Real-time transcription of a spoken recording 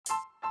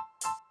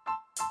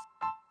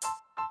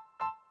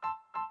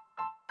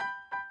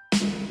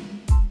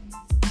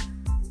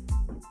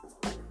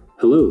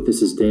Hello,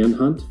 this is Dan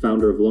Hunt,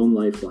 founder of Loan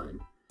Lifeline.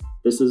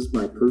 This is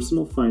my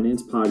personal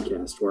finance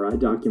podcast where I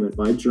document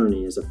my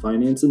journey as a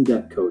finance and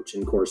debt coach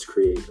and course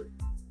creator.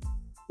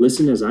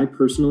 Listen as I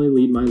personally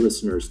lead my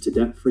listeners to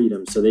debt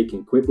freedom so they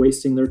can quit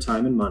wasting their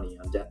time and money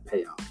on debt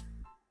payoff.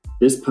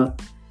 This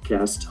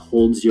podcast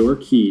holds your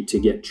key to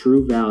get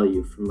true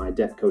value from my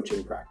debt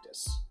coaching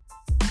practice.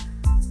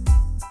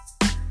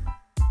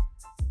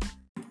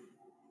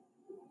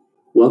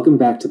 Welcome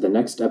back to the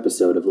next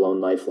episode of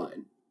Loan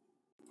Lifeline.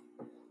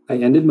 I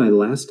ended my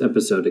last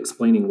episode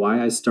explaining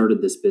why I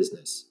started this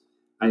business.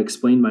 I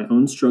explained my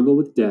own struggle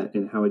with debt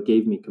and how it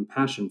gave me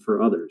compassion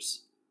for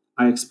others.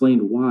 I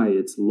explained why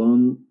it's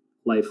Loan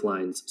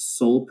Lifeline's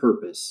sole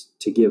purpose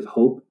to give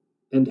hope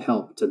and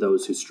help to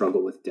those who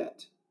struggle with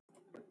debt.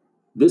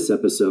 This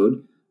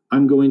episode,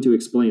 I'm going to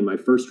explain my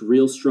first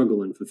real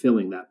struggle in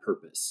fulfilling that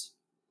purpose.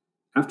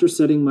 After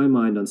setting my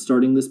mind on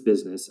starting this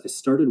business, I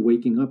started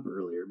waking up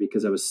earlier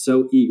because I was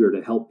so eager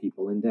to help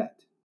people in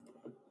debt.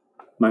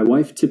 My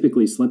wife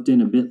typically slept in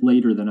a bit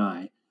later than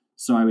I,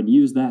 so I would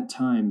use that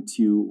time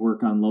to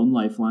work on Loan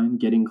Lifeline,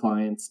 getting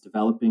clients,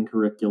 developing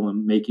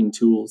curriculum, making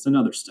tools, and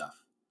other stuff.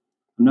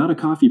 I'm not a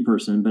coffee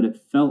person, but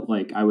it felt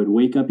like I would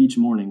wake up each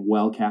morning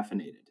well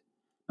caffeinated.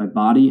 My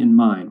body and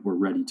mind were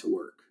ready to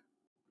work.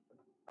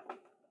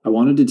 I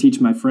wanted to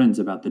teach my friends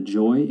about the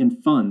joy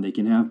and fun they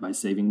can have by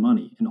saving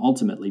money and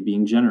ultimately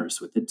being generous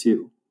with it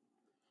too.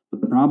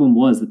 But the problem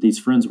was that these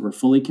friends were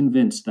fully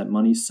convinced that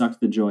money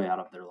sucked the joy out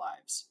of their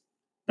lives.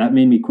 That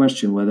made me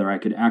question whether I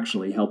could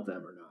actually help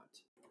them or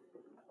not.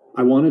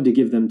 I wanted to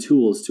give them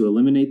tools to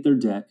eliminate their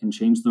debt and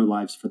change their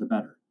lives for the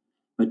better.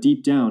 But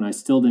deep down, I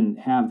still didn't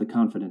have the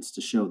confidence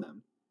to show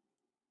them.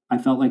 I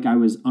felt like I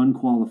was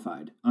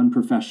unqualified,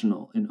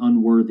 unprofessional, and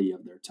unworthy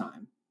of their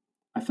time.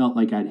 I felt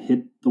like I'd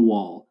hit the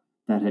wall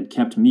that had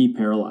kept me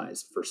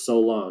paralyzed for so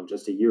long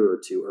just a year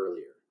or two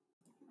earlier.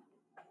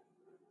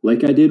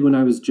 Like I did when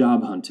I was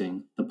job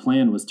hunting, the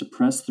plan was to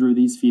press through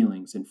these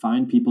feelings and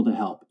find people to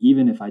help,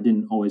 even if I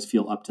didn't always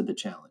feel up to the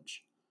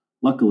challenge.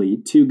 Luckily,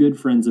 two good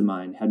friends of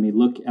mine had me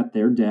look at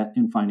their debt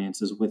and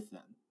finances with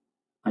them.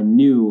 I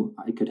knew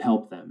I could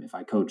help them if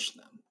I coached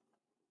them.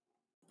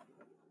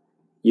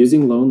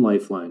 Using Loan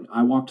Lifeline,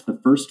 I walked the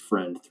first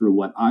friend through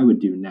what I would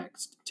do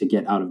next to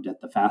get out of debt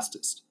the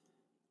fastest,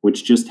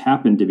 which just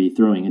happened to be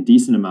throwing a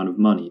decent amount of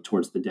money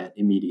towards the debt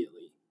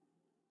immediately.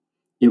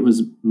 It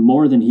was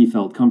more than he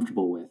felt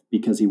comfortable with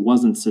because he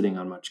wasn't sitting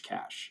on much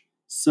cash.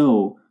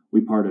 So we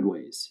parted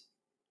ways.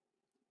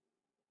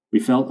 We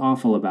felt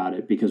awful about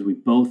it because we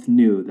both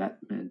knew that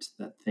meant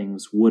that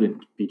things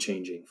wouldn't be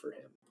changing for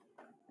him.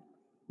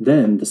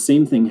 Then the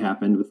same thing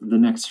happened with the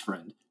next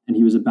friend, and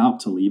he was about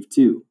to leave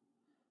too.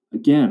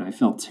 Again, I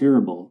felt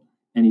terrible,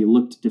 and he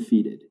looked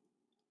defeated.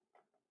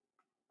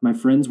 My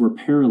friends were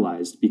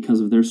paralyzed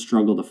because of their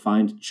struggle to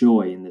find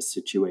joy in this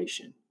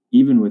situation,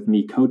 even with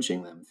me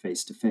coaching them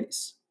face to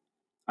face.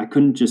 I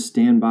couldn't just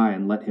stand by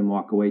and let him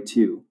walk away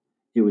too.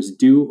 It was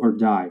do or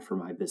die for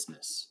my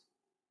business.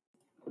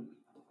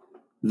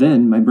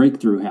 Then my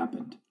breakthrough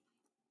happened.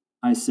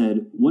 I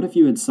said, what if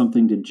you had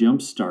something to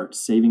jumpstart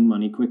saving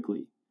money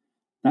quickly?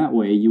 That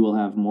way you will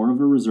have more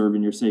of a reserve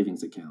in your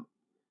savings account.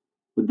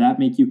 Would that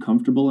make you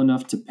comfortable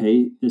enough to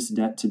pay this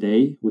debt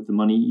today with the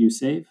money you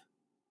save?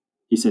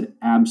 He said,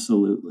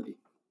 absolutely.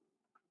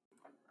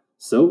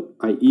 So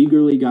I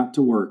eagerly got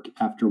to work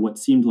after what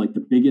seemed like the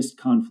biggest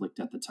conflict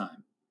at the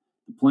time.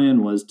 The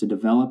plan was to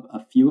develop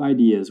a few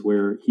ideas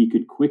where he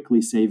could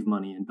quickly save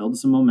money and build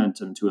some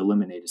momentum to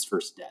eliminate his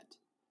first debt.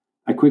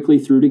 I quickly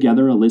threw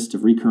together a list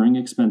of recurring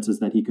expenses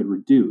that he could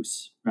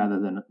reduce rather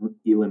than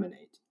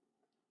eliminate.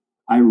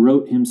 I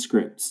wrote him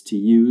scripts to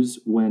use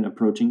when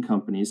approaching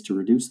companies to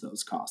reduce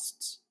those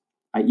costs.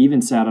 I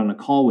even sat on a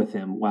call with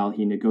him while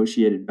he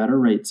negotiated better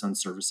rates on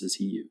services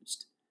he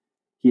used.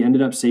 He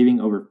ended up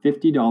saving over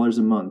 $50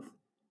 a month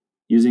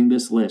using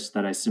this list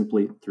that I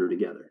simply threw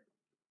together.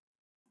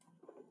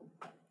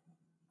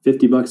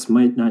 $50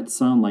 might not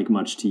sound like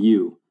much to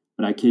you,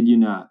 but I kid you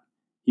not,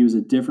 he was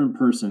a different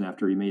person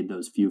after he made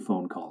those few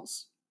phone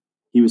calls.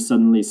 He was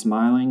suddenly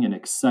smiling and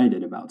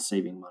excited about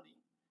saving money.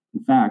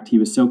 In fact, he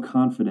was so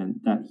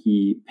confident that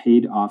he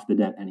paid off the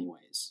debt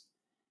anyways.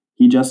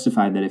 He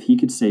justified that if he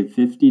could save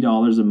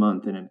 $50 a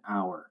month in an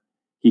hour,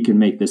 he could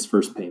make this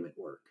first payment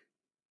work.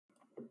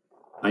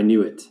 I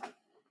knew it.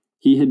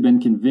 He had been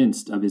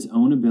convinced of his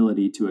own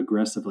ability to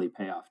aggressively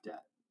pay off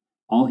debt.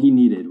 All he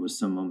needed was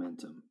some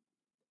momentum.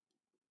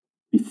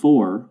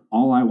 Before,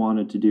 all I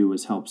wanted to do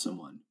was help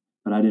someone,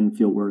 but I didn't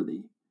feel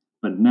worthy.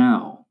 But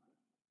now,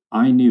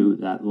 I knew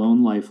that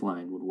Loan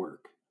Lifeline would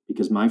work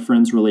because my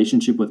friend's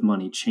relationship with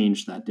money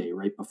changed that day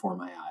right before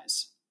my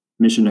eyes.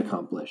 Mission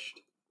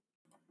accomplished.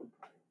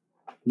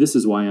 This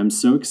is why I'm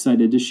so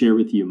excited to share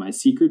with you my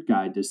secret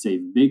guide to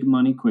save big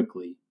money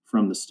quickly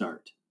from the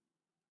start.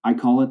 I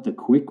call it the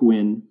Quick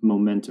Win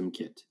Momentum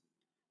Kit.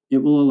 It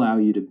will allow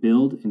you to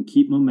build and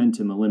keep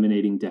momentum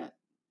eliminating debt.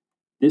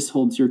 This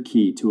holds your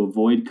key to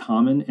avoid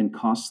common and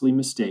costly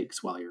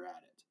mistakes while you're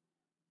at it,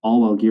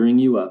 all while gearing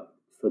you up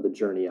for the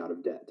journey out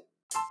of debt.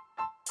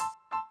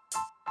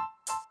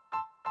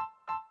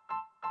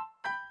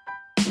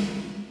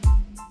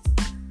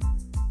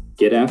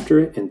 Get after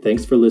it, and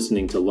thanks for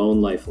listening to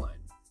Loan Lifeline.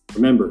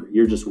 Remember,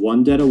 you're just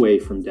one debt away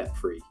from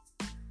debt-free.